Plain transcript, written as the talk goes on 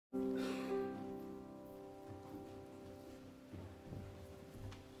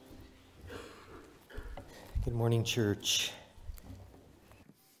Good morning, church.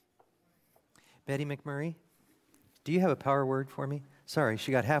 Betty McMurray, do you have a power word for me? Sorry,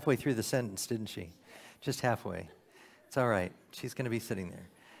 she got halfway through the sentence, didn't she? Just halfway. It's all right. She's going to be sitting there.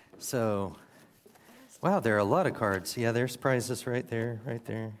 So, wow, there are a lot of cards. Yeah, there's prizes right there, right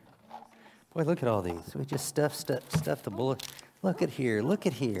there. Boy, look at all these. We just stuff the bullet. Look at here. Look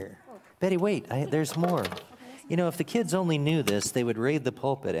at here. Betty, wait. There's more. You know, if the kids only knew this, they would raid the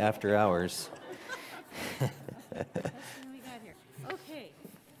pulpit after hours. What we got here? Okay.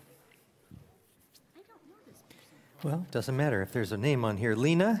 I don't know this person. Well, it doesn't matter if there's a name on here.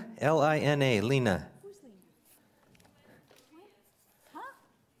 Lena, L-I-N-A, Lena. Who's Lena? What? Huh?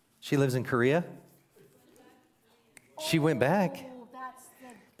 She lives in Korea. She went back. Oh, that's the...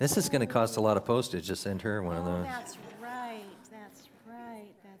 This is going to cost a lot of postage to send her one of those. That's right. That's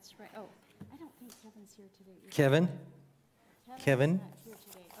right. That's right. Oh, I don't think Kevin's here today either. Kevin? Kevin? Not here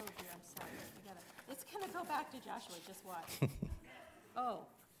today. Oh, dear, I'm sorry. It's going to go back to Joshua. Just watch. Oh.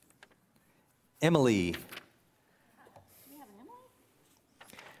 Emily. Do we have an Emily?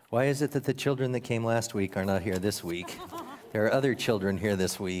 Why is it that the children that came last week are not here this week? There are other children here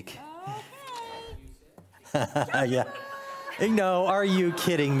this week. Okay. Yeah. No, are you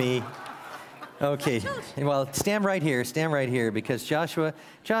kidding me? Okay, well, stand right here, because Joshua,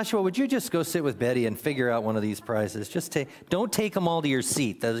 would you just go sit with Betty and figure out one of these prizes? Don't take them all to your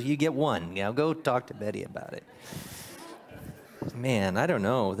seat. You get one. Now go talk to Betty about it. Man, I don't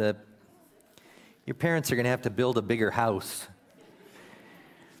know. Your parents are going to have to build a bigger house.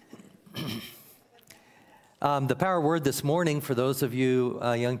 The power word this morning, for those of you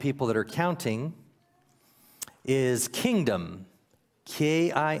young people that are counting, is kingdom.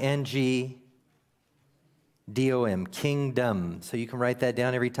 K-I-N-G-D-O-M, kingdom. So you can write that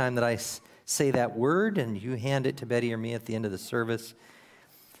down every time that I say that word, and you hand it to Betty or me at the end of the service,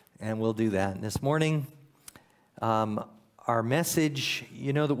 and we'll do that. And this morning, our message,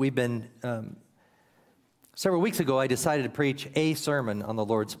 you know that we've been, several weeks ago, I decided to preach a sermon on the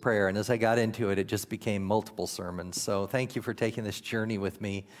Lord's Prayer, and as I got into it, it just became multiple sermons. So thank you for taking this journey with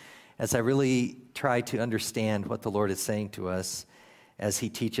me as I really try to understand what the Lord is saying to us as he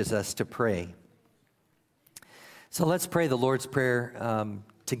teaches us to pray. So let's pray the Lord's Prayer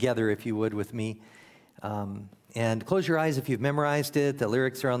together, if you would, with me. And close your eyes if you've memorized it. The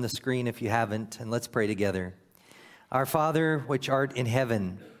lyrics are on the screen if you haven't, and let's pray together. Our Father, which art in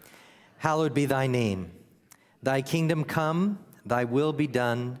heaven, hallowed be thy name. Thy kingdom come, thy will be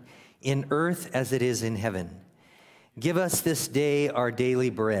done, in earth as it is in heaven. Give us this day our daily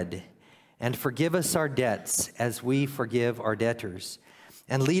bread, and forgive us our debts as we forgive our debtors.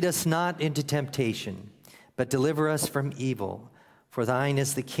 And lead us not into temptation, but deliver us from evil. For thine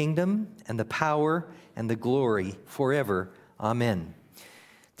is the kingdom and the power and the glory forever. Amen.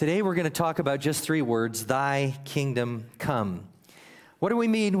 Today we're going to talk about just three words, thy kingdom come. What do we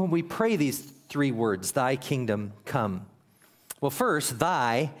mean when we pray these three words, thy kingdom come? Well, first,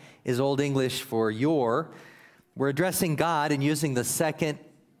 thy is Old English for your. We're addressing God and using the second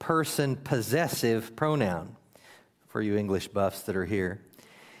person possessive pronoun for you English buffs that are here.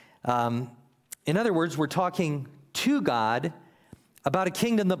 In other words, we're talking to God about a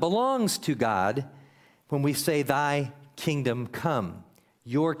kingdom that belongs to God when we say, thy kingdom come,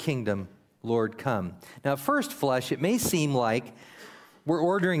 your kingdom, Lord, come. Now, at first flush, it may seem like we're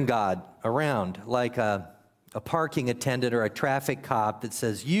ordering God around, like a parking attendant or a traffic cop that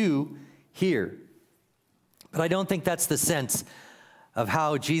says, you here. But I don't think that's the sense of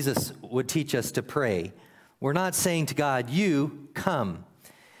how Jesus would teach us to pray. We're not saying to God, you come.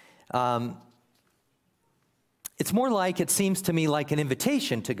 It's more like, it seems to me, like an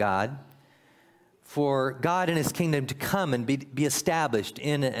invitation to God for God and his kingdom to come and be established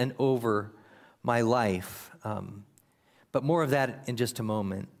in and over my life. But more of that in just a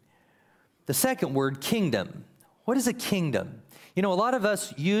moment. The second word, kingdom. What is a kingdom? You know, a lot of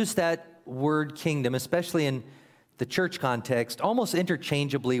us use that word kingdom, especially in the church context, almost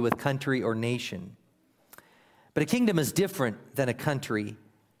interchangeably with country or nation. But a kingdom is different than a country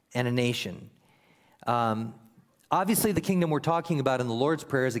and a nation. Obviously, the kingdom we're talking about in the Lord's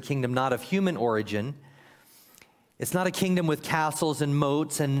Prayer is a kingdom not of human origin. It's not a kingdom with castles and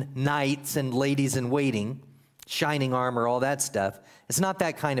moats and knights and ladies in waiting, shining armor, all that stuff. It's not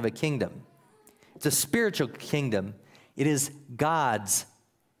that kind of a kingdom. It's a spiritual kingdom. It is God's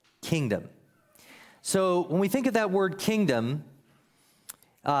kingdom. So when we think of that word kingdom,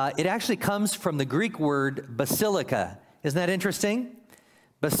 it actually comes from the Greek word basilica. Isn't that interesting?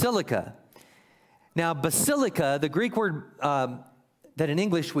 Basilica. Now, basilica, the Greek word that in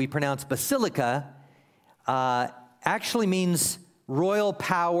English we pronounce basilica, actually means royal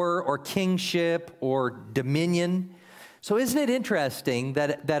power or kingship or dominion. So isn't it interesting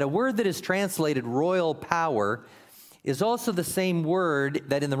that a word that is translated royal power is also the same word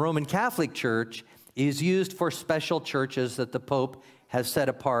that in the Roman Catholic Church is used for special churches that the Pope has set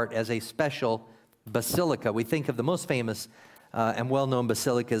apart as a special basilica. We think of the most famous and well-known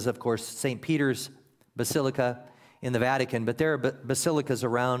basilicas, of course, St. Peter's Basilica in the Vatican, but there are basilicas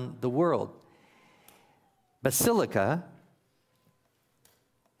around the world. Basilica,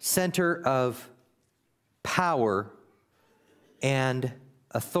 center of power and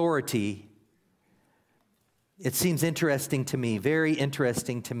authority. It seems interesting to me, very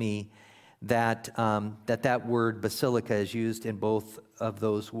interesting to me, that that word basilica is used in both of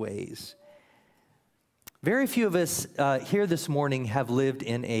those ways. Very few of us here this morning have lived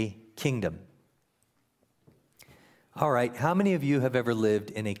in a kingdom. All right, how many of you have ever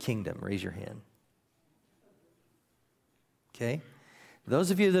lived in a kingdom? Raise your hand. Okay.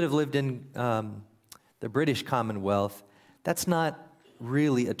 Those of you that have lived in the British Commonwealth, that's not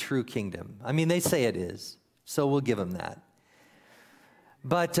really a true kingdom. I mean, they say it is, so we'll give them that.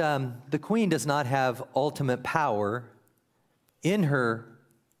 But the Queen does not have ultimate power in her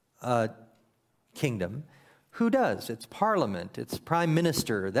kingdom. Who does? It's Parliament, it's Prime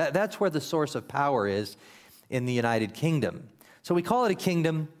Minister. That's where the source of power is in the United Kingdom. So we call it a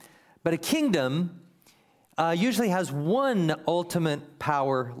kingdom, but a kingdom usually has one ultimate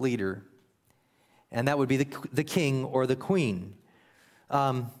power leader, and that would be the king or the queen.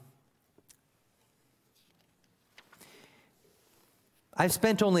 I've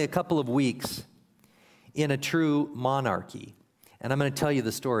spent only a couple of weeks in a true monarchy, and I'm going to tell you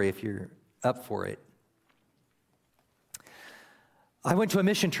the story if you're up for it. I went on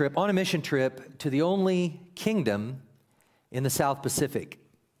a mission trip to the only kingdom in the South Pacific.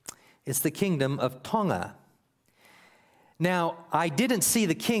 It's the kingdom of Tonga. Now, I didn't see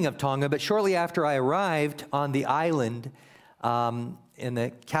the king of Tonga, but shortly after I arrived on the island in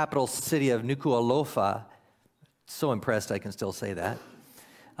the capital city of Nuku'alofa, so impressed I can still say that,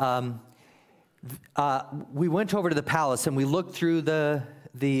 we went over to the palace and we looked through the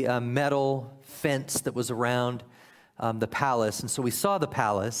metal fence that was around the palace. And so we saw the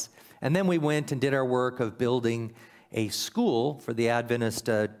palace, and then we went and did our work of building a school for the Adventist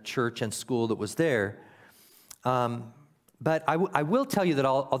church and school that was there. But I will tell you that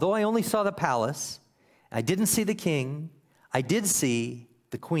although I only saw the palace, I didn't see the king, I did see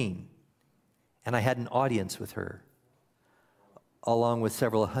the queen, and I had an audience with her, along with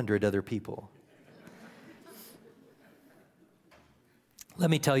several hundred other people. Let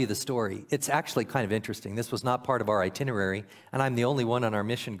me tell you the story. It's actually kind of interesting. This was not part of our itinerary, and I'm the only one on our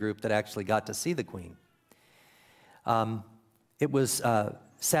mission group that actually got to see the queen. It was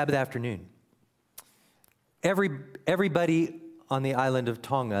Sabbath afternoon. Everybody on the island of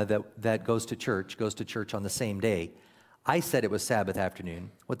Tonga that goes to church on the same day. I said it was Sabbath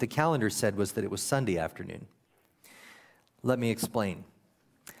afternoon. What the calendar said was that it was Sunday afternoon. Let me explain.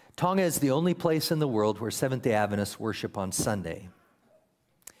 Tonga is the only place in the world where Seventh-day Adventists worship on Sunday.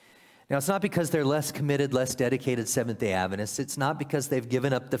 Now, it's not because they're less committed, less dedicated Seventh-day Adventists. It's not because they've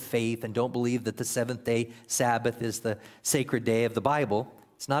given up the faith and don't believe that the seventh-day Sabbath is the sacred day of the Bible.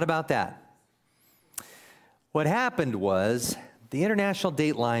 It's not about that. What happened was the international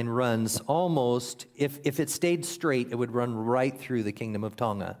date line runs almost, if it stayed straight, it would run right through the Kingdom of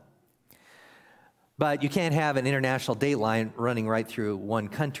Tonga. But you can't have an international date line running right through one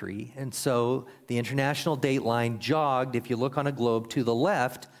country. And so the international date line jogged, if you look on a globe, to the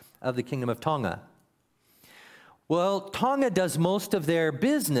left of the Kingdom of Tonga. Well, Tonga does most of their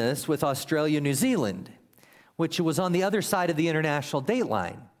business with Australia, New Zealand, which was on the other side of the international date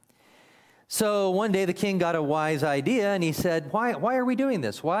line. So one day the king got a wise idea and he said, why are we doing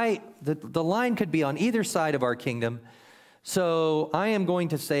this? Why? The line could be on either side of our kingdom. So I am going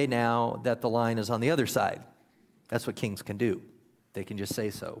to say now that the line is on the other side. That's what kings can do. They can just say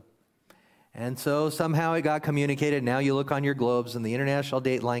so. And so somehow it got communicated. Now you look on your globes and the international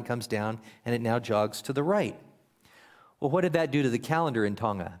date line comes down and it now jogs to the right. Well, what did that do to the calendar in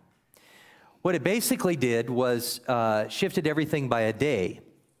Tonga? What it basically did was shifted everything by a day.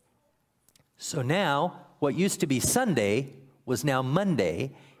 So now what used to be Sunday was now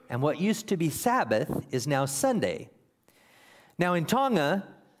Monday, and what used to be Sabbath is now Sunday. Now in Tonga,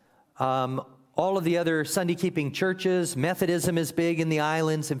 all of the other Sunday-keeping churches, Methodism is big in the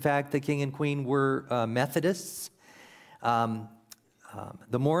islands. In fact, the king and queen were Methodists. The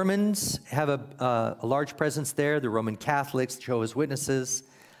Mormons have a large presence there, the Roman Catholics, Jehovah's Witnesses,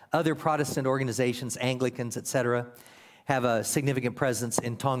 other Protestant organizations, Anglicans, etc., have a significant presence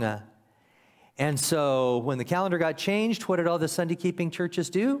in Tonga. And so when the calendar got changed, what did all the Sunday-keeping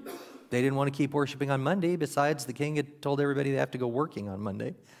churches do? They didn't want to keep worshiping on Monday. Besides, the king had told everybody they have to go working on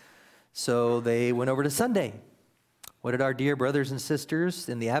Monday. So they went over to Sunday. What did our dear brothers and sisters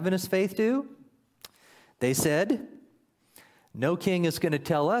in the Adventist faith do? They said, no king is going to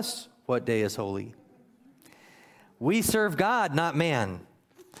tell us what day is holy. We serve God, not man.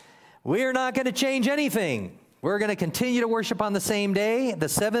 We're not going to change anything. We're going to continue to worship on the same day, the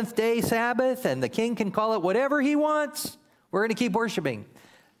seventh day Sabbath, and the king can call it whatever he wants. We're going to keep worshiping.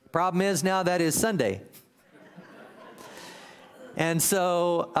 Problem is now that is Sunday. And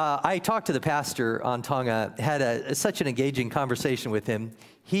so I talked to the pastor on Tonga, had such an engaging conversation with him.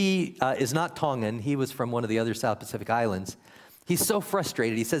 He is not Tongan. He was from one of the other South Pacific islands. He's so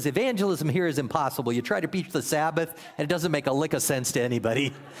frustrated. He says, evangelism here is impossible. You try to preach the Sabbath, and it doesn't make a lick of sense to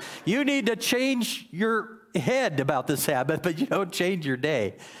anybody. You need to change your head about the Sabbath, but you don't change your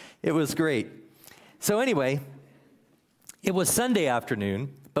day. It was great. So anyway, it was Sunday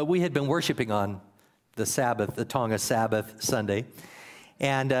afternoon, but we had been worshiping on the Sabbath, the Tonga Sabbath Sunday.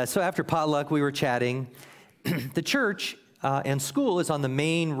 And so after potluck, we were chatting. The church and school is on the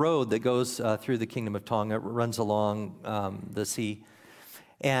main road that goes through the Kingdom of Tonga. It runs along the sea.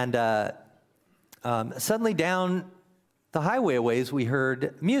 And suddenly down the highway a ways, we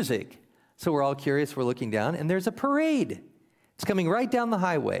heard music. So we're all curious. We're looking down, and there's a parade. It's coming right down the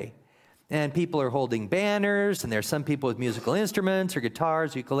highway. And people are holding banners, and there's some people with musical instruments or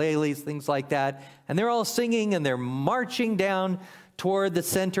guitars, ukuleles, things like that. And they're all singing, and they're marching down toward the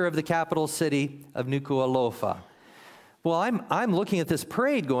center of the capital city of Nuku'alofa. Well, I'm looking at this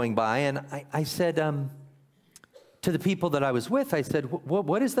parade going by, and I said to the people that I was with, I said,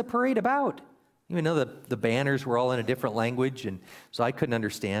 what is the parade about? Even though the banners were all in a different language, and so I couldn't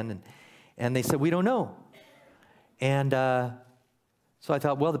understand. And they said, we don't know. And so I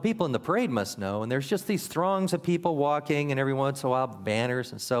thought, well, the people in the parade must know. And there's just these throngs of people walking, and every once in a while,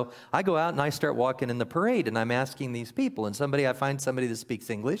 banners. And so I go out and I start walking in the parade, and I'm asking these people. And I find somebody that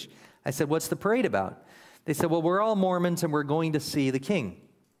speaks English. I said, what's the parade about? They said, well, we're all Mormons, and we're going to see the king.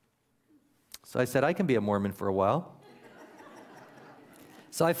 So I said, I can be a Mormon for a while.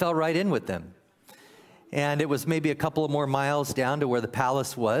 So I fell right in with them. And it was maybe a couple of more miles down to where the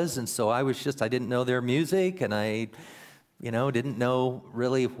palace was. And so I didn't know their music, and I didn't know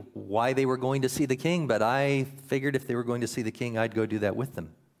really why they were going to see the king, but I figured if they were going to see the king, I'd go do that with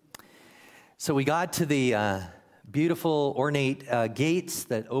them. So we got to the beautiful, ornate gates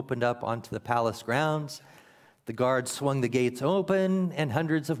that opened up onto the palace grounds. The guards swung the gates open, and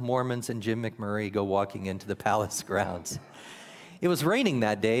hundreds of Mormons and Jim McMurray go walking into the palace grounds. It was raining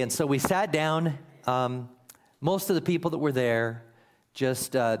that day, and so we sat down. Most of the people that were there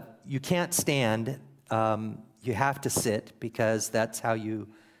just, you can't stand. You have to sit because that's how you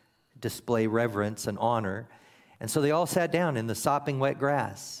display reverence and honor. And so they all sat down in the sopping wet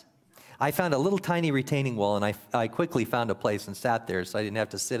grass. I found a little tiny retaining wall, and I quickly found a place and sat there so I didn't have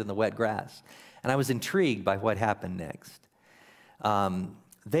to sit in the wet grass. And I was intrigued by what happened next.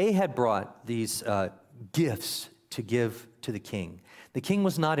 They had brought these gifts to give to the king. The king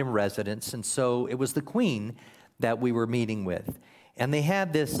was not in residence, and so it was the queen that we were meeting with. And they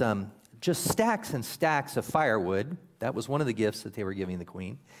had this just stacks and stacks of firewood. That was one of the gifts that they were giving the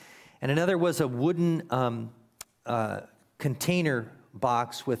queen. And another was a wooden container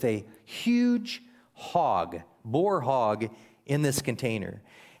box with a huge hog, boar hog, in this container.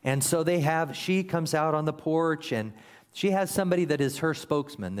 And so she comes out on the porch, and she has somebody that is her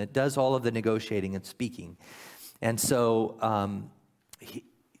spokesman that does all of the negotiating and speaking. And so,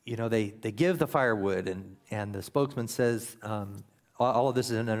 they give the firewood, and the spokesman says, all of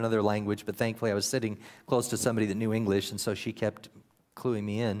this is in another language, but thankfully I was sitting close to somebody that knew English, and so she kept cluing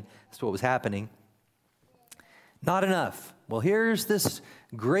me in as to what was happening. Not enough. Well, here's this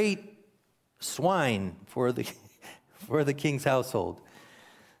great swine for the king's household.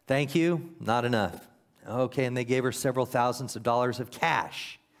 Thank you. Not enough. Okay, and they gave her several thousands of dollars of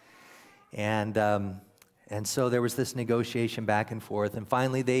cash. And so there was this negotiation back and forth, and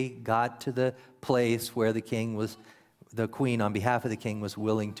finally they got to the place where the queen, on behalf of the king, was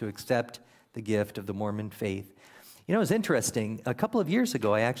willing to accept the gift of the Mormon faith. You know, it was interesting. A couple of years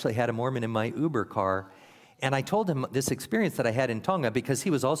ago, I actually had a Mormon in my Uber car, and I told him this experience that I had in Tonga because he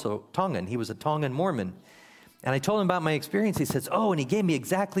was also Tongan. He was a Tongan Mormon. And I told him about my experience. He says, oh, and he gave me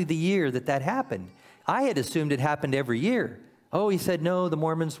exactly the year that happened. I had assumed it happened every year. Oh, he said, no, the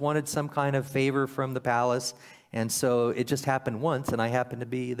Mormons wanted some kind of favor from the palace, and so it just happened once, and I happened to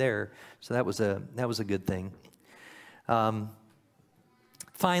be there. So that was a good thing.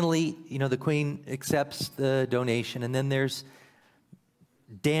 Finally, the queen accepts the donation, and then there's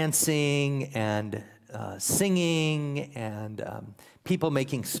dancing and singing and people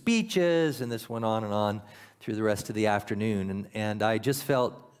making speeches, and this went on through the rest of the afternoon. And I just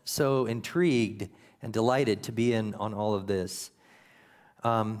felt so intrigued and delighted to be in on all of this.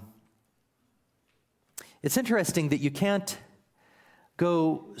 It's interesting that you can't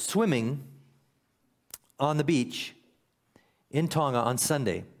go swimming on the beach in Tonga on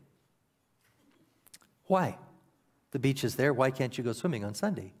Sunday. Why? The beach is there. Why can't you go swimming on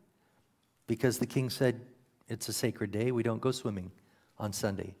Sunday? Because the king said it's a sacred day. We don't go swimming on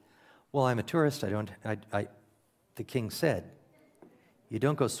Sunday. Well, I'm a tourist. The king said, you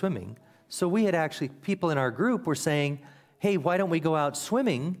don't go swimming. So we had actually, people in our group were saying, hey, why don't we go out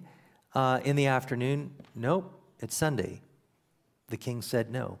swimming in the afternoon? Nope, it's Sunday. The king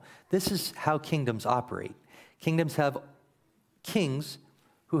said no. This is how kingdoms operate. Kingdoms have kings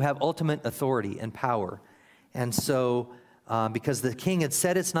who have ultimate authority and power. And so, because the king had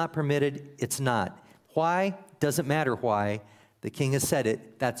said it's not permitted, it's not. Why? Doesn't matter why. The king has said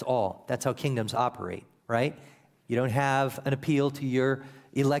it, that's all. That's how kingdoms operate, right? You don't have an appeal to your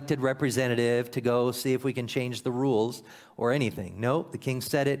elected representative to go see if we can change the rules or anything. No, the king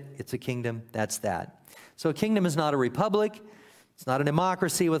said it, it's a kingdom, that's that. So a kingdom is not a republic, it's not a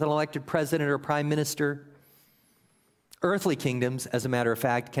democracy with an elected president or prime minister. Earthly kingdoms, as a matter of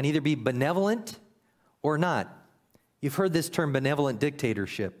fact, can either be benevolent or not. You've heard this term, benevolent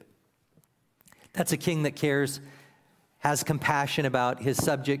dictatorship. That's a king that cares, has compassion about his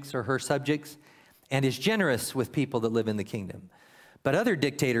subjects or her subjects, and is generous with people that live in the kingdom. But other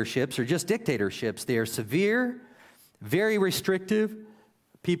dictatorships are just dictatorships. They are severe, very restrictive.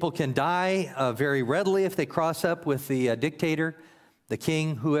 People can die very readily if they cross up with the dictator, the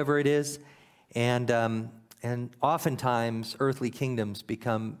king, whoever it is. And oftentimes, earthly kingdoms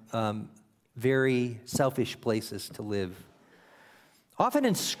become very selfish places to live. Often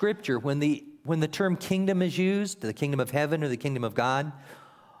in Scripture, when the term kingdom is used, the kingdom of heaven or the kingdom of God,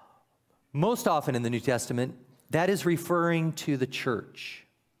 most often in the New Testament, that is referring to the church.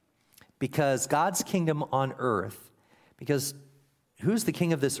 Because God's kingdom on earth, because who's the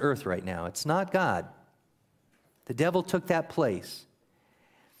king of this earth right now? It's not God. The devil took that place.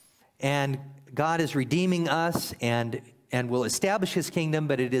 And God is redeeming us and will establish his kingdom,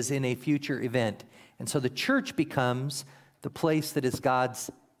 but it is in a future event. And so the church becomes the place that is God's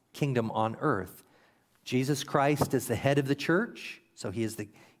kingdom on earth. Jesus Christ is the head of the church, so he is,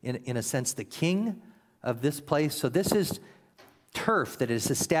 in a sense, the king of this place. So this is turf that is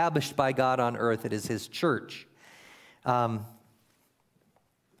established by God on earth. It is his church. The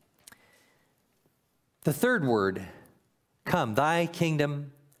third word, come, thy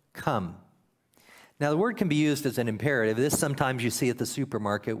kingdom come. Now, the word can be used as an imperative. This sometimes you see at the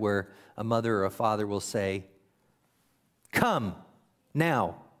supermarket where a mother or a father will say, come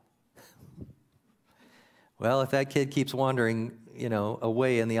now. Well, if that kid keeps wandering,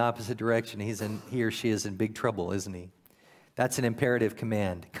 away in the opposite direction, he or she is in big trouble, isn't he? That's an imperative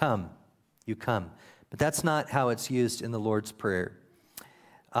command. Come, you come. But that's not how it's used in the Lord's Prayer.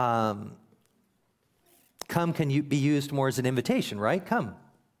 Come can be used more as an invitation, right? Come.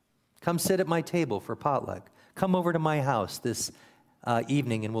 Come sit at my table for potluck. Come over to my house this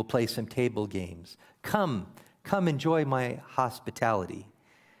evening and we'll play some table games. Come enjoy my hospitality.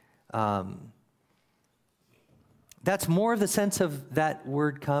 That's more of the sense of that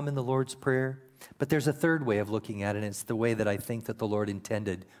word come in the Lord's Prayer. But there's a third way of looking at it, and it's the way that I think that the Lord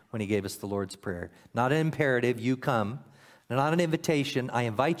intended when he gave us the Lord's Prayer. Not an imperative, you come. Not an invitation, I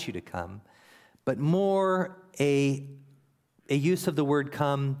invite you to come. But more a use of the word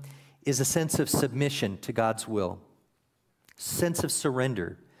come is a sense of submission to God's will. Sense of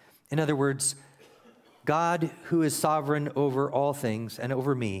surrender. In other words, God, who is sovereign over all things and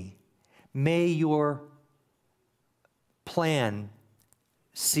over me, may your plan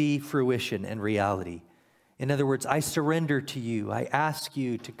see fruition and reality. In other words, I surrender to you. I ask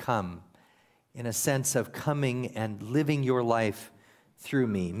you to come in a sense of coming and living your life through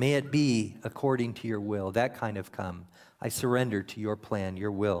me. May it be according to your will, that kind of come. I surrender to your plan,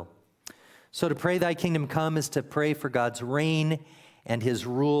 your will. So to pray thy kingdom come is to pray for God's reign and his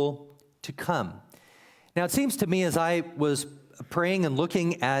rule to come. Now it seems to me as I was praying and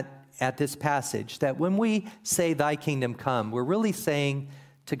looking at this passage that when we say thy kingdom come, we're really saying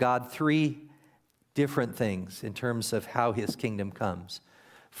to God three different things in terms of how his kingdom comes.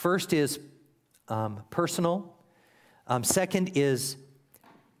 First is personal. Second is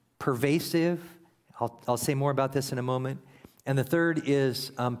pervasive. I'll say more about this in a moment. And the third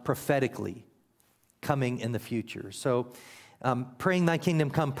is prophetically coming in the future. So Praying thy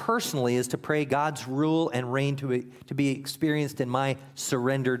kingdom come personally is to pray God's rule and reign to be experienced in my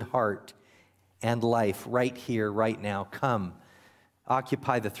surrendered heart and life right here, right now. Come,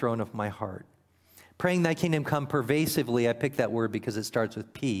 occupy the throne of my heart. Praying thy kingdom come pervasively, I picked that word because it starts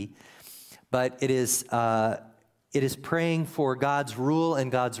with P, but it is praying for God's rule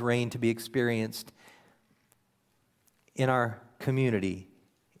and God's reign to be experienced in our community,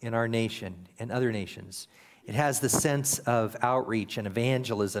 in our nation, and other nations. It has the sense of outreach and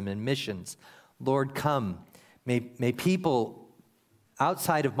evangelism and missions. Lord, come. May people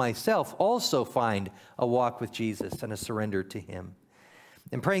outside of myself also find a walk with Jesus and a surrender to him.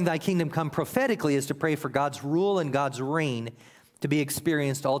 And praying thy kingdom come prophetically is to pray for God's rule and God's reign to be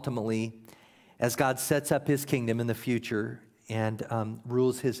experienced ultimately as God sets up his kingdom in the future and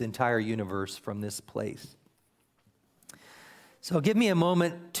rules his entire universe from this place. So give me a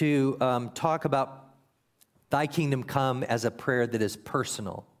moment to talk about thy kingdom come as a prayer that is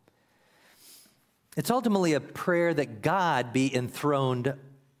personal. It's ultimately a prayer that God be enthroned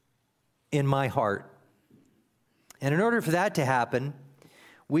in my heart. And in order for that to happen,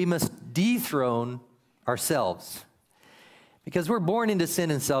 we must dethrone ourselves. Because we're born into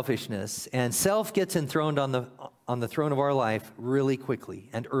sin and selfishness, and self gets enthroned on the throne of our life really quickly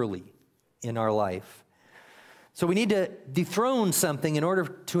and early in our life. So we need to dethrone something in order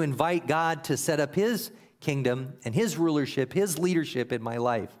to invite God to set up his kingdom and his rulership, his leadership in my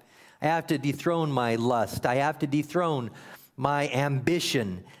life. I have to dethrone my lust. I have to dethrone my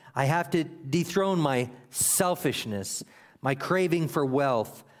ambition. I have to dethrone my selfishness, my craving for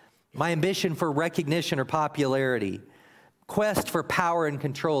wealth, my ambition for recognition or popularity, quest for power and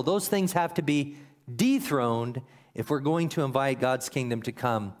control. Those things have to be dethroned if we're going to invite God's kingdom to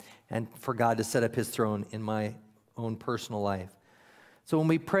come and for God to set up his throne in my own personal life. So when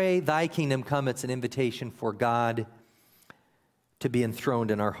we pray, thy kingdom come, it's an invitation for God to be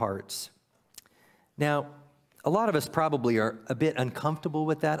enthroned in our hearts. Now, a lot of us probably are a bit uncomfortable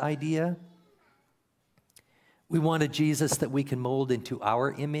with that idea. We want a Jesus that we can mold into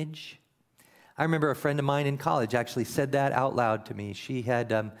our image. I remember a friend of mine in college actually said that out loud to me. She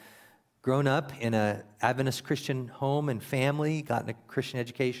had grown up in an Adventist Christian home and family, gotten a Christian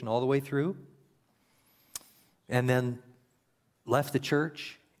education all the way through, and then left the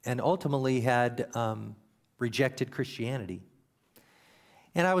church and ultimately had rejected Christianity.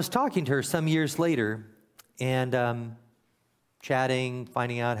 And I was talking to her some years later and chatting,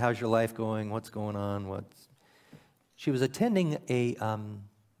 finding out how's your life going, what's going on, She was attending a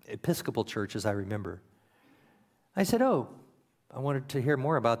Episcopal church, as I remember. I said, oh, I wanted to hear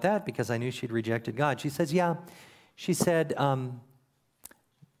more about that because I knew she'd rejected God. She says, yeah. She said,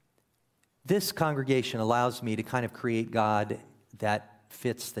 this congregation allows me to kind of create God that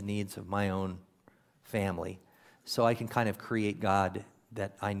fits the needs of my own family. So I can kind of create God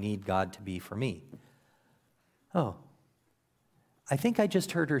that I need God to be for me. Oh, I think I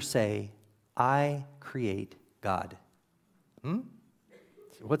just heard her say, I create God.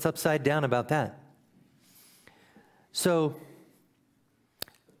 What's upside down about that? So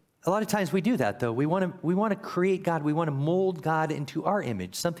a lot of times we do that, though. We want to create God. We want to mold God into our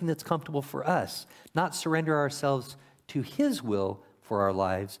image, something that's comfortable for us, not surrender ourselves to his will for our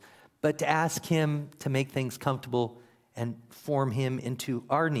lives, but to ask him to make things comfortable and form him into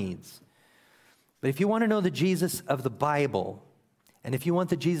our needs. But if you want to know the Jesus of the Bible, and if you want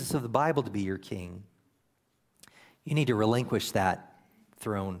the Jesus of the Bible to be your king, you need to relinquish that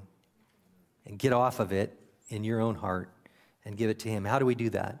throne and get off of it in your own heart and give it to him. How do we do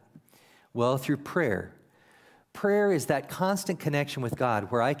that? Well, through prayer. Prayer is that constant connection with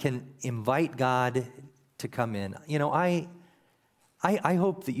God where I can invite God to come in. You know, I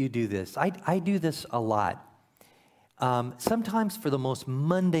hope that you do this. I do this a lot. Sometimes for the most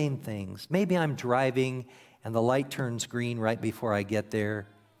mundane things. Maybe I'm driving and the light turns green right before I get there.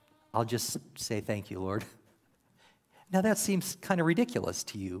 I'll just say, thank you, Lord. Now that seems kind of ridiculous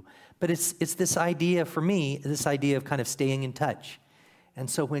to you, but it's this idea for me, this idea of kind of staying in touch. And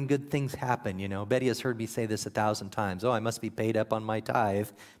so when good things happen, you know, Betty has heard me say this 1,000 times. Oh, I must be paid up on my tithe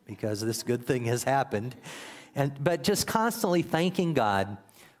because this good thing has happened. But just constantly thanking God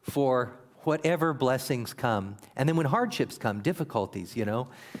for whatever blessings come. And then when hardships come, difficulties, you know.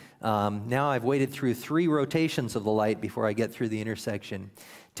 Now I've waited through 3 rotations of the light before I get through the intersection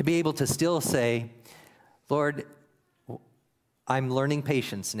to be able to still say, Lord, I'm learning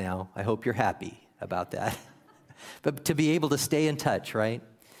patience now. I hope you're happy about that. But to be able to stay in touch, right?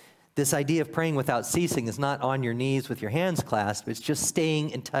 This idea of praying without ceasing is not on your knees with your hands clasped. It's just staying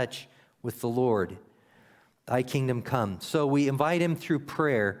in touch with the Lord. Thy kingdom come. So we invite him through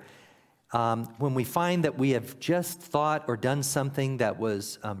prayer. when we find that we have just thought or done something that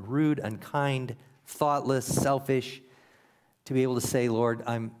was rude, unkind, thoughtless, selfish, to be able to say, Lord,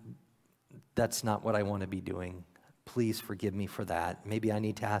 that's not what I want to be doing. Please forgive me for that. Maybe I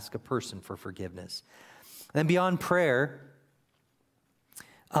need to ask a person for forgiveness. And beyond prayer,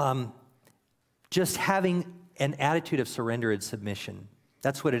 just having an attitude of surrender and submission.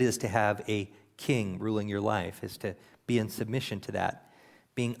 That's what it is to have a king ruling your life, is to be in submission to that,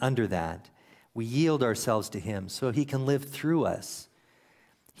 being under that. We yield ourselves to him so he can live through us.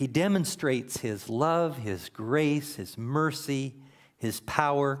 He demonstrates his love, his grace, his mercy, his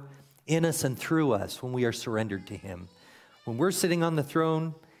power in us and through us when we are surrendered to him. When we're sitting on the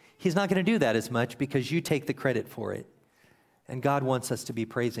throne, he's not going to do that as much because you take the credit for it. And God wants us to be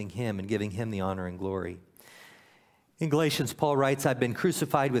praising him and giving him the honor and glory. In Galatians, Paul writes, I've been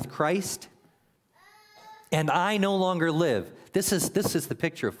crucified with Christ, and I no longer live. This is the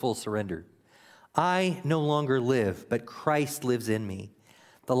picture of full surrender. I no longer live, but Christ lives in me.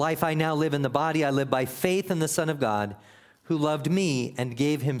 The life I now live in the body, I live by faith in the Son of God, who loved me and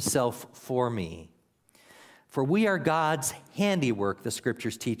gave himself for me. For we are God's handiwork, the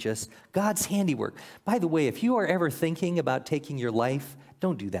scriptures teach us. God's handiwork. By the way, if you are ever thinking about taking your life,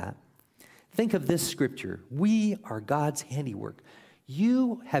 don't do that. Think of this scripture. We are God's handiwork.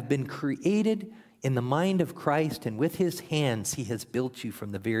 You have been created in the mind of Christ, and with his hands, he has built you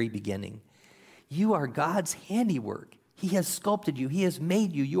from the very beginning. You are God's handiwork. He has sculpted you. He has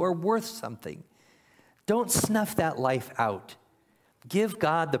made you. You are worth something. Don't snuff that life out. Give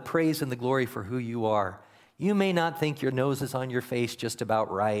God the praise and the glory for who you are. You may not think your nose is on your face just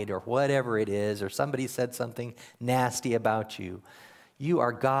about right, or whatever it is, or somebody said something nasty about you. You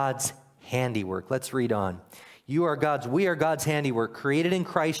are God's handiwork. Let's read on. We are God's handiwork, created in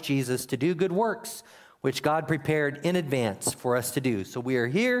Christ Jesus to do good works, which God prepared in advance for us to do. So we are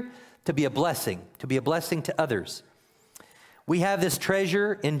here to be a blessing to others. We have this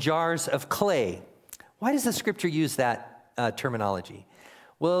treasure in jars of clay. Why does the scripture use that terminology?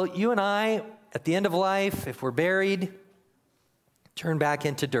 Well, you and I, at the end of life, if we're buried, turn back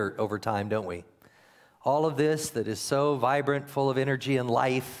into dirt over time, don't we? All of this that is so vibrant, full of energy and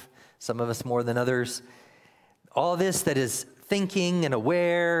life, some of us more than others, all this that is thinking and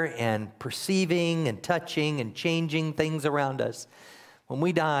aware and perceiving and touching and changing things around us, when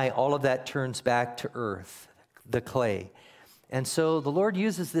we die, all of that turns back to earth, the clay. And so the Lord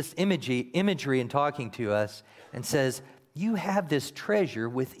uses this imagery in talking to us and says, you have this treasure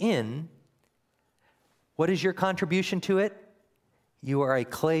within. What is your contribution to it? You are a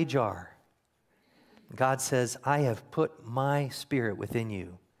clay jar. God says, I have put my spirit within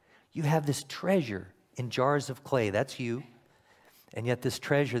you. You have this treasure in jars of clay. That's you. And yet this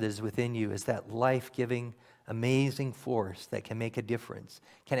treasure that is within you is that life-giving, amazing force that can make a difference,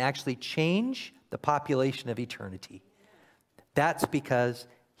 can actually change the population of eternity. That's because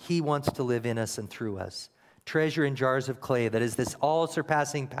he wants to live in us and through us. Treasure in jars of clay, that is this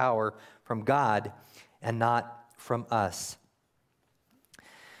all-surpassing power from God and not from us.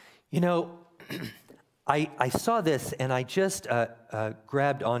 You know, I saw this and I just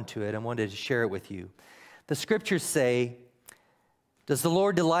grabbed onto it and wanted to share it with you. The scriptures say, does the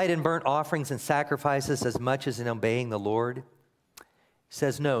Lord delight in burnt offerings and sacrifices as much as in obeying the Lord? He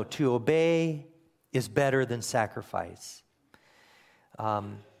says, no, to obey is better than sacrifice.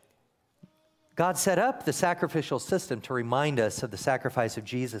 God set up the sacrificial system to remind us of the sacrifice of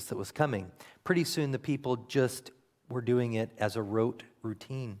Jesus that was coming. Pretty soon the people just were doing it as a rote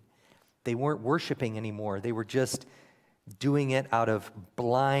routine. They weren't worshiping anymore. They were just doing it out of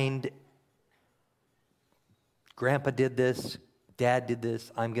blind, Grandpa did this, Dad did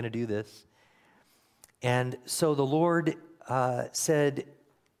this, I'm going to do this. And so the Lord said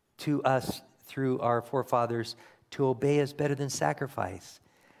to us through our forefathers, to obey is better than sacrifice.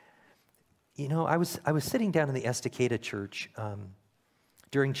 You know, I was sitting down in the Estacada church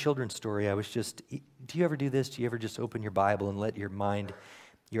during Children's Story. I was just, do you ever do this? Do you ever just open your Bible and let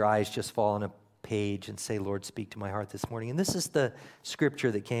your eyes just fall on a page and say, Lord, speak to my heart this morning? And this is the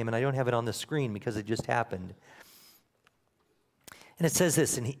scripture that came, and I don't have it on the screen because it just happened. And it says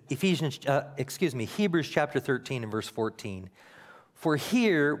this in Hebrews chapter 13 and verse 14. For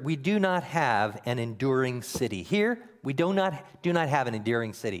here we do not have an enduring city. Here we do not have an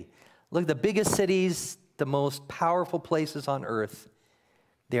enduring city. Look, the biggest cities, the most powerful places on earth,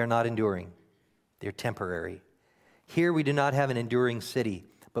 they are not enduring. They're temporary. Here we do not have an enduring city,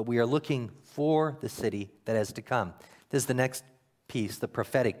 but we are looking for the city that has to come. This is the next piece, the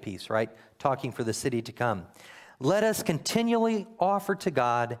prophetic piece, right? Talking for the city to come. Let us continually offer to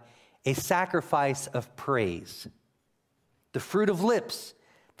God a sacrifice of praise, the fruit of lips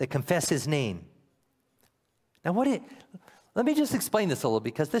that confess his name. Now, let me just explain this a little,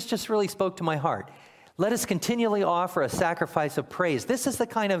 because this just really spoke to my heart. Let us continually offer a sacrifice of praise. This is the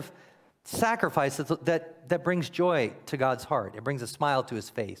kind of sacrifice that brings joy to God's heart. It brings a smile to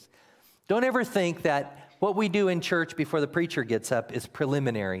his face. Don't ever think that what we do in church before the preacher gets up is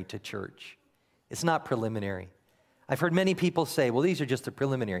preliminary to church. It's not preliminary. I've heard many people say, well, these are just the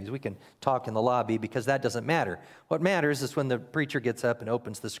preliminaries. We can talk in the lobby because that doesn't matter. What matters is when the preacher gets up and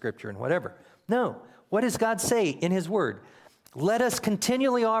opens the scripture and whatever. No. What does God say in his word? Let us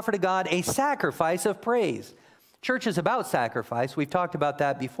continually offer to God a sacrifice of praise. Church is about sacrifice. We've talked about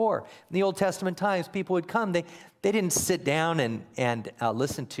that before. In the Old Testament times, people would come. They didn't sit down and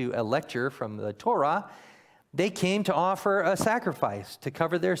listen to a lecture from the Torah. They came to offer a sacrifice to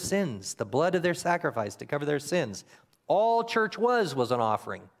cover their sins, the blood of their sacrifice to cover their sins. All church was an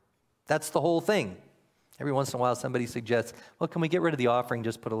offering. That's the whole thing. Every once in a while, somebody suggests, well, can we get rid of the offering,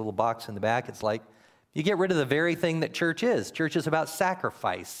 just put a little box in the back? It's like, you get rid of the very thing that church is. Church is about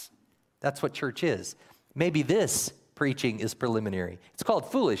sacrifice. That's what church is. Maybe this preaching is preliminary. It's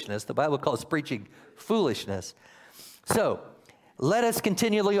called foolishness. The Bible calls preaching foolishness. So, let us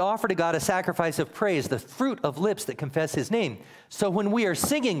continually offer to God a sacrifice of praise, the fruit of lips that confess his name. So when we are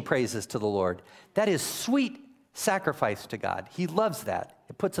singing praises to the Lord, that is sweet sacrifice to God. He loves that.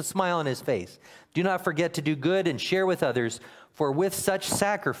 It puts a smile on his face. Do not forget to do good and share with others, for with such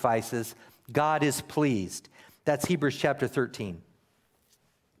sacrifices, God is pleased. That's Hebrews chapter 13.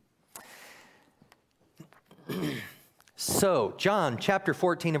 So, John chapter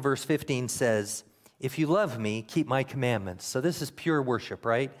 14 and verse 15 says, if you love me, keep my commandments. So this is pure worship,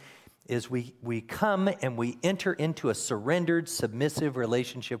 right? Is we come and we enter into a surrendered, submissive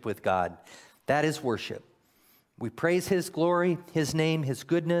relationship with God. That is worship. We praise his glory, his name, his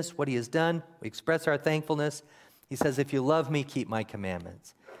goodness, what he has done. We express our thankfulness. He says, if you love me, keep my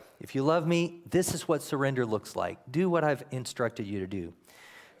commandments. If you love me, this is what surrender looks like. Do what I've instructed you to do.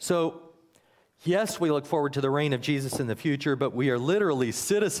 So, yes, we look forward to the reign of Jesus in the future, but we are literally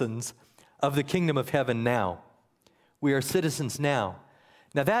citizens of the kingdom of heaven now. We are citizens now.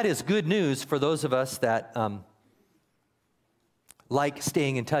 Now, that is good news for those of us that like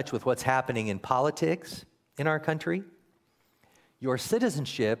staying in touch with what's happening in politics in our country. Your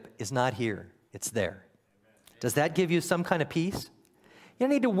citizenship is not here. It's there. Does that give you some kind of peace? You don't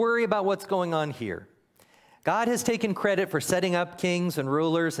need to worry about what's going on here. God has taken credit for setting up kings and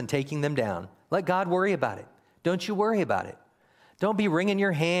rulers and taking them down. Let God worry about it. Don't you worry about it. Don't be wringing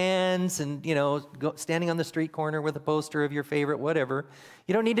your hands and, standing on the street corner with a poster of your favorite whatever.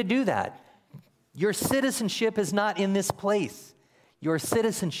 You don't need to do that. Your citizenship is not in this place. Your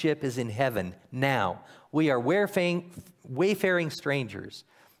citizenship is in heaven now. We are wayfaring strangers.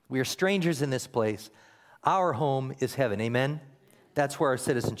 We are strangers in this place. Our home is heaven. Amen? That's where our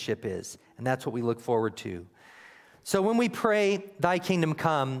citizenship is, and that's what we look forward to. So when we pray, thy kingdom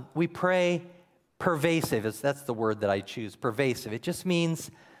come, we pray pervasive. That's the word that I choose, pervasive. It just means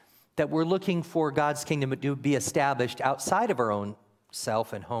that we're looking for God's kingdom to be established outside of our own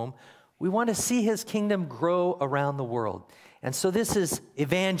self and home. We want to see his kingdom grow around the world. And so this is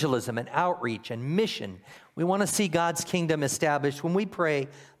evangelism and outreach and mission. We want to see God's kingdom established. When we pray,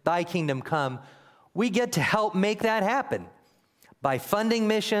 thy kingdom come, we get to help make that happen by funding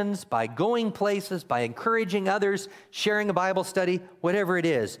missions, by going places, by encouraging others, sharing a Bible study, whatever it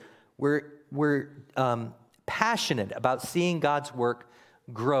is. We're passionate about seeing God's work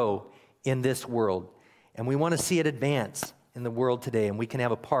grow in this world. And we want to see it advance in the world today. And we can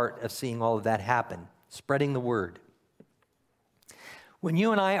have a part of seeing all of that happen, spreading the word. When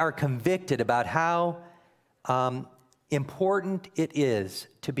you and I are convicted about how important it is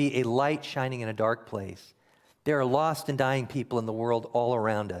to be a light shining in a dark place, there are lost and dying people in the world all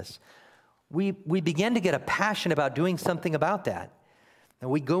around us. We begin to get a passion about doing something about that. And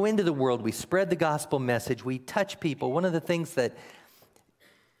we go into the world, we spread the gospel message, we touch people. One of the things that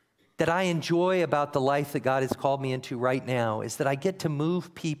I enjoy about the life that God has called me into right now is that I get to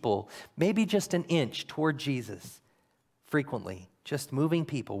move people, maybe just an inch toward Jesus frequently. Just moving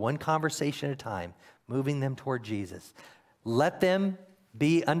people, one conversation at a time, moving them toward Jesus. Let them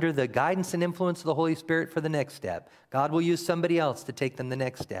be under the guidance and influence of the Holy Spirit for the next step. God will use somebody else to take them the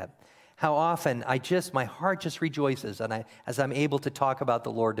next step. How often my heart just rejoices as I'm able to talk about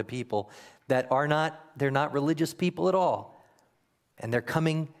the Lord to people that they're not religious people at all. And they're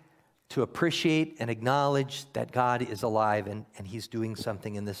coming to appreciate and acknowledge that God is alive and he's doing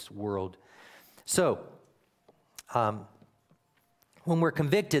something in this world. So, when we're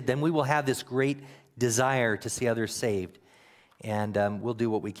convicted, then we will have this great desire to see others saved. And we'll do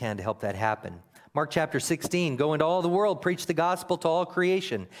what we can to help that happen. Mark chapter 16, go into all the world, preach the gospel to all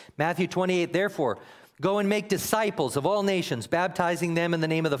creation. Matthew 28, therefore, go and make disciples of all nations, baptizing them in the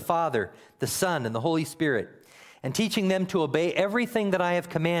name of the Father, the Son, and the Holy Spirit, and teaching them to obey everything that I have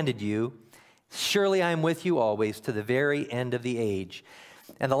commanded you. Surely I am with you always to the very end of the age.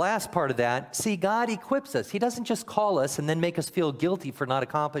 And the last part of that, see, God equips us. He doesn't just call us and then make us feel guilty for not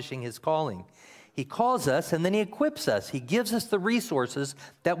accomplishing his calling. He calls us and then he equips us. He gives us the resources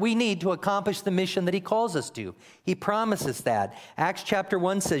that we need to accomplish the mission that he calls us to. He promises that. Acts chapter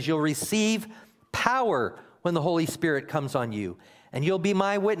 1 says, you'll receive power when the Holy Spirit comes on you. And you'll be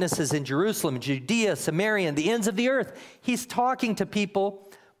my witnesses in Jerusalem, Judea, Samaria, and the ends of the earth. He's talking to people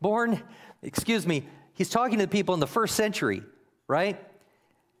he's talking to people in the first century, right?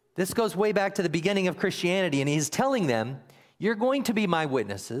 This goes way back to the beginning of Christianity, and he's telling them, you're going to be my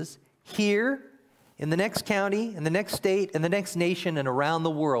witnesses here, in the next county, in the next state, in the next nation, and around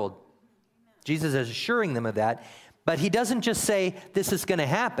the world. Jesus is assuring them of that, but he doesn't just say this is going to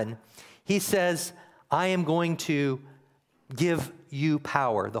happen. He says, I am going to give you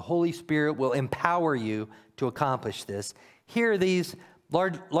power. The Holy Spirit will empower you to accomplish this. Here are these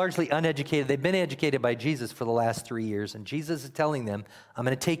largely uneducated. They've been educated by Jesus for the last 3 years, and Jesus is telling them, I'm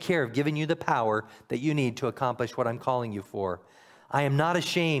going to take care of giving you the power that you need to accomplish what I'm calling you for. I am not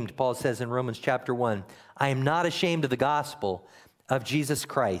ashamed, Paul says in Romans chapter 1, I am not ashamed of the gospel of Jesus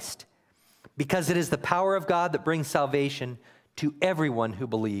Christ, because it is the power of God that brings salvation to everyone who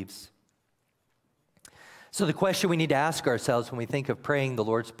believes. So the question we need to ask ourselves when we think of praying the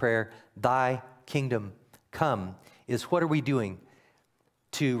Lord's Prayer, thy kingdom come, is what are we doing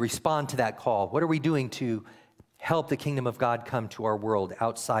to respond to that call? What are we doing to help the kingdom of God come to our world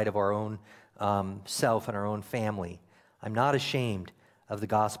outside of our own self and our own family? I'm not ashamed of the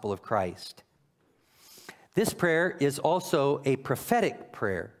gospel of Christ. This prayer is also a prophetic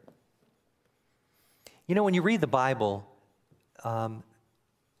prayer. You know, when you read the Bible,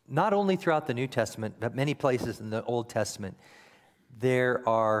 not only throughout the New Testament, but many places in the Old Testament, there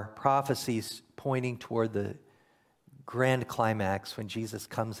are prophecies pointing toward the grand climax when Jesus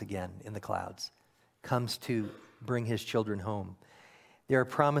comes again in the clouds, comes to bring his children home. There are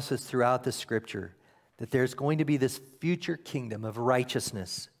promises throughout the scripture that there's going to be this future kingdom of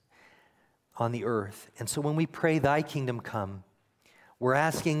righteousness on the earth. And so when we pray, thy kingdom come, we're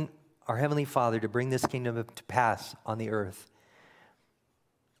asking our Heavenly Father to bring this kingdom to pass on the earth.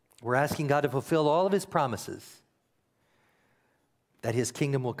 We're asking God to fulfill all of his promises, that his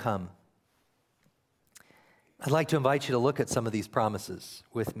kingdom will come. I'd like to invite you to look at some of these promises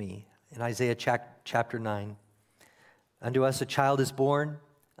with me in Isaiah chapter 9. Unto us a child is born,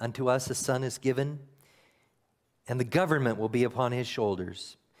 unto us a son is given, and the government will be upon his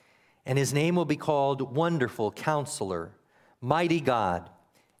shoulders. And his name will be called Wonderful Counselor, Mighty God,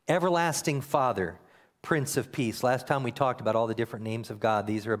 Everlasting Father, Prince of Peace. Last time we talked about all the different names of God.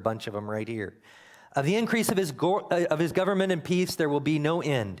 These are a bunch of them right here. Of the increase of his government and peace there will be no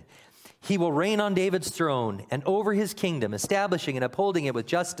end. He will reign on David's throne and over his kingdom, establishing and upholding it with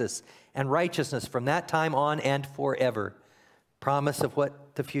justice and righteousness from that time on and forever. Promise of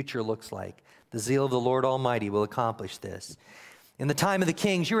what the future looks like. The zeal of the Lord Almighty will accomplish this. In the time of the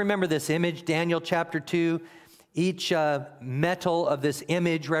kings, you remember this image, Daniel chapter 2. Each metal of this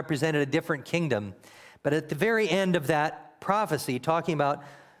image represented a different kingdom. But at the very end of that prophecy, talking about,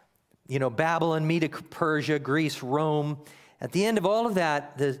 Babylon, Media, Persia, Greece, Rome, at the end of all of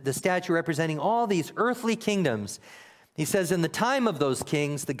that, the statue representing all these earthly kingdoms, he says, in the time of those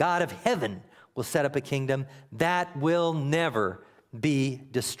kings, the God of heaven will set up a kingdom that will never be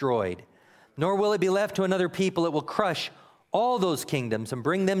destroyed. Nor will it be left to another people. It will crush all those kingdoms and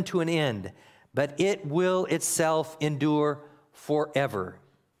bring them to an end, but it will itself endure forever.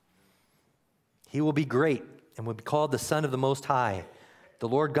 He will be great and will be called the Son of the Most High. The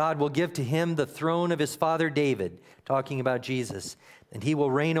Lord God will give to him the throne of his father David, talking about Jesus, and he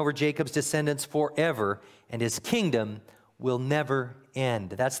will reign over Jacob's descendants forever, and his kingdom will never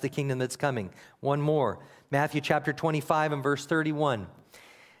end. That's the kingdom that's coming. One more, Matthew chapter 25 and verse 31.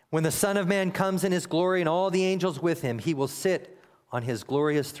 When the Son of Man comes in his glory and all the angels with him, he will sit on his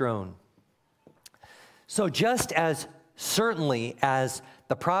glorious throne. So just as certainly as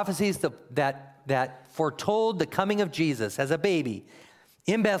the prophecies that foretold the coming of Jesus as a baby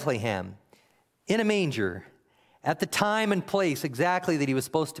in Bethlehem, in a manger, at the time and place exactly that he was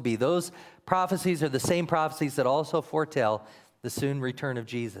supposed to be, those prophecies are the same prophecies that also foretell the soon return of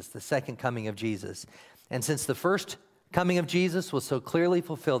Jesus, the second coming of Jesus. And since the first coming of Jesus was so clearly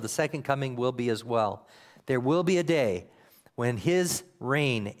fulfilled, the second coming will be as well. There will be a day when his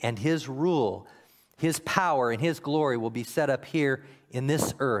reign and his rule, his power and his glory will be set up here in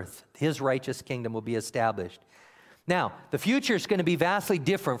this earth. His righteous kingdom will be established. Now, the future is going to be vastly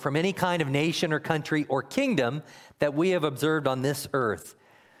different from any kind of nation or country or kingdom that we have observed on this earth.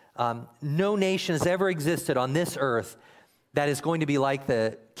 No nation has ever existed on this earth that is going to be like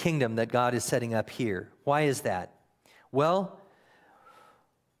the kingdom that God is setting up here. Why is that? Well,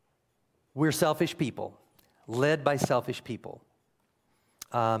 we're selfish people, led by selfish people.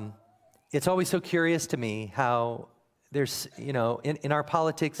 It's always so curious to me how there's, in our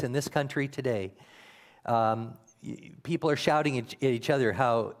politics in this country today, people are shouting at each other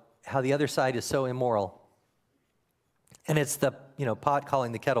how the other side is so immoral. And it's the, pot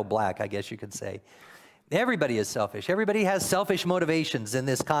calling the kettle black, I guess you could say. Everybody is selfish. Everybody has selfish motivations in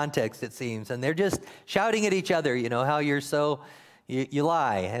this context, it seems. And they're just shouting at each other, how you're so, you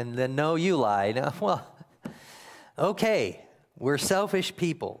lie. And then, no, you lie. No, well, okay, we're selfish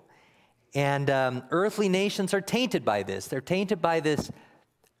people. And earthly nations are tainted by this. They're tainted by this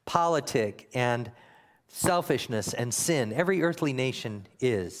politic and selfishness and sin. Every earthly nation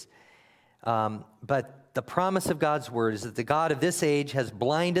is. But the promise of God's word is that the God of this age has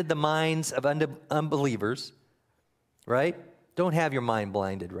blinded the minds of unbelievers, right? Don't have your mind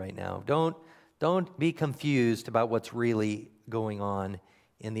blinded right now. Don't be confused about what's really going on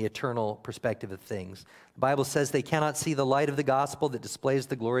in the eternal perspective of things. The Bible says they cannot see the light of the gospel that displays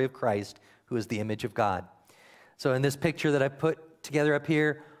the glory of Christ, who is the image of God. So in this picture that I put together up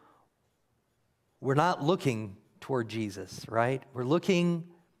here, we're not looking toward Jesus, right? We're looking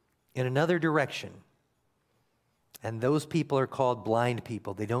in another direction. And those people are called blind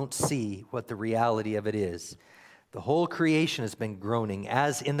people. They don't see what the reality of it is. The whole creation has been groaning,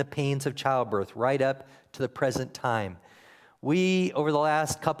 as in the pains of childbirth, right up to the present time. We, over the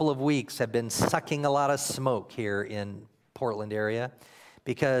last couple of weeks, have been sucking a lot of smoke here in Portland area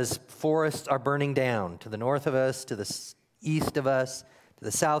because forests are burning down to the north of us, to the east of us, to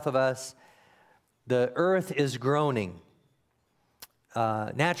the south of us. The earth is groaning.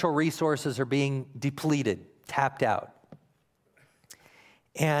 Natural resources are being depleted, tapped out.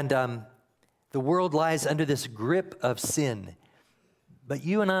 And the world lies under this grip of sin. But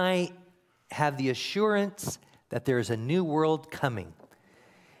you and I have the assurance that there is a new world coming.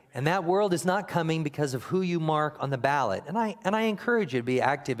 And that world is not coming because of who you mark on the ballot. And I encourage you to be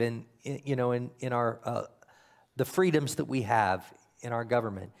active in our the freedoms that we have in our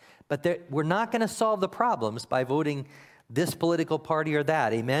government. But we're not going to solve the problems by voting this political party or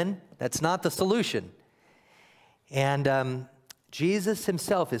that. Amen? That's not the solution. And Jesus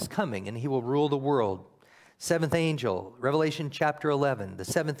himself is coming, and he will rule the world. Seventh angel, Revelation chapter 11. The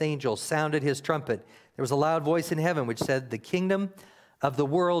seventh angel sounded his trumpet. There was a loud voice in heaven which said, "The kingdom of the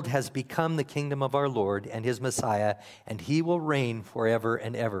world has become the kingdom of our Lord and his Messiah, and he will reign forever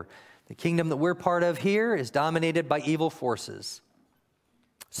and ever." The kingdom that we're part of here is dominated by evil forces.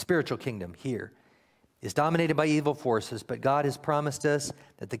 Spiritual kingdom here is dominated by evil forces, but God has promised us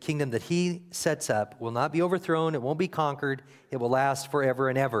that the kingdom that he sets up will not be overthrown, it won't be conquered, it will last forever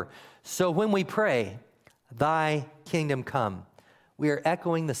and ever. So when we pray, "Thy kingdom come," we are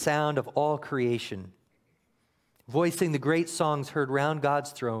echoing the sound of all creation, voicing the great songs heard round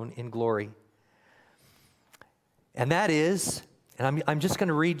God's throne in glory. And that is, and I'm just going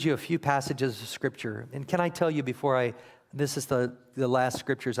to read you a few passages of Scripture. And can I tell you before this is the last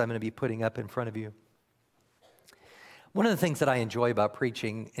scriptures I'm going to be putting up in front of you. One of the things that I enjoy about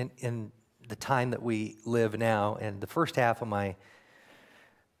preaching in the time that we live now, and the first half of my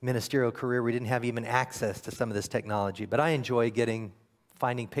ministerial career, we didn't have even access to some of this technology, but I enjoy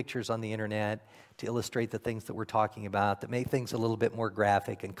finding pictures on the internet to illustrate the things that we're talking about, that make things a little bit more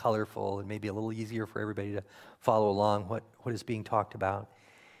graphic and colorful and maybe a little easier for everybody to follow along what is being talked about.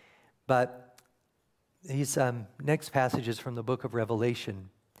 But these next passages from the book of Revelation,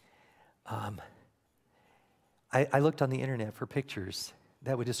 I looked on the internet for pictures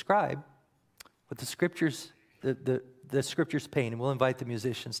that would describe what the scriptures, the scriptures paint, and we'll invite the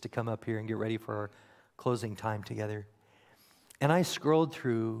musicians to come up here and get ready for our closing time together. And I scrolled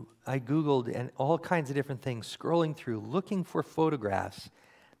through, I Googled and all kinds of different things, scrolling through, looking for photographs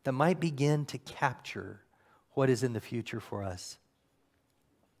that might begin to capture what is in the future for us.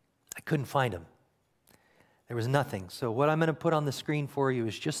 I couldn't find them. There was nothing. So what I'm going to put on the screen for you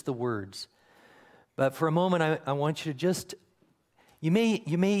is just the words. But for a moment, I want you to just, you may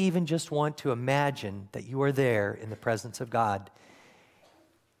even just want to imagine that you are there in the presence of God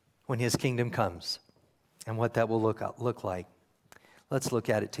when his kingdom comes and what that will look like. Let's look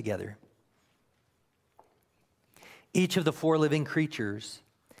at it together. Each of the four living creatures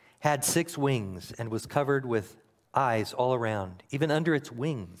had 6 wings and was covered with eyes all around, even under its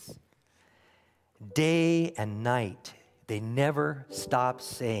wings. Day and night they never stopped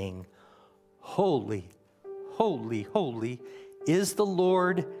saying, "Holy, holy, holy is the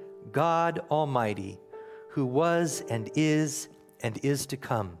Lord God Almighty, who was and is to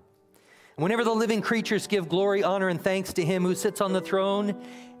come." And whenever the living creatures give glory, honor, and thanks to him who sits on the throne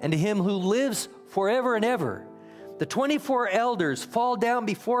and to him who lives forever and ever, the 24 elders fall down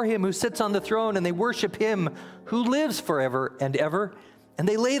before him who sits on the throne, and they worship him who lives forever and ever. And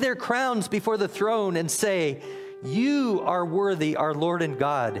they lay their crowns before the throne and say, "You are worthy, our Lord and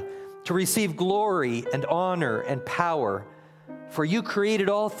God, to receive glory and honor and power. For you created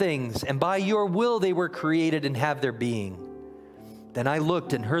all things, and by your will they were created and have their being." Then I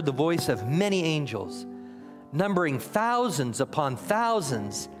looked and heard the voice of many angels, numbering thousands upon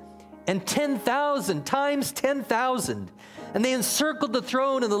thousands, and 10,000 times 10,000. And they encircled the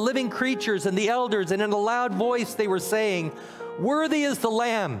throne and the living creatures and the elders, and in a loud voice they were saying, "Worthy is the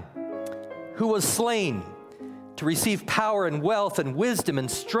Lamb who was slain to receive power and wealth and wisdom and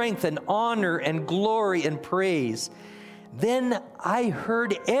strength and honor and glory and praise." Then I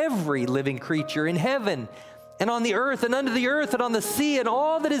heard every living creature in heaven and on the earth and under the earth and on the sea and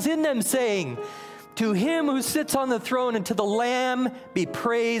all that is in them saying, "To him who sits on the throne and to the Lamb be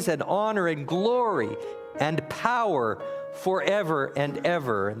praise and honor and glory and power forever and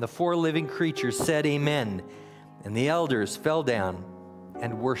ever." And the four living creatures said, "Amen." And the elders fell down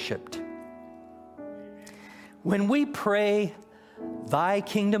and worshiped. When we pray, "Thy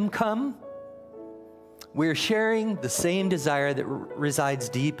kingdom come," we're sharing the same desire that resides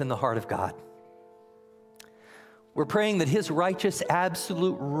deep in the heart of God. We're praying that his righteous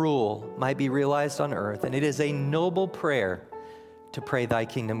absolute rule might be realized on earth, and it is a noble prayer to pray, "Thy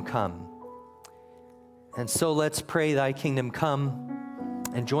kingdom come." And so let's pray, "Thy kingdom come,"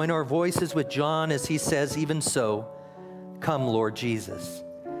 and join our voices with John as he says, "Even so, come, Lord Jesus."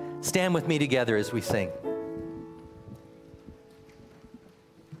 Stand with me together as we sing.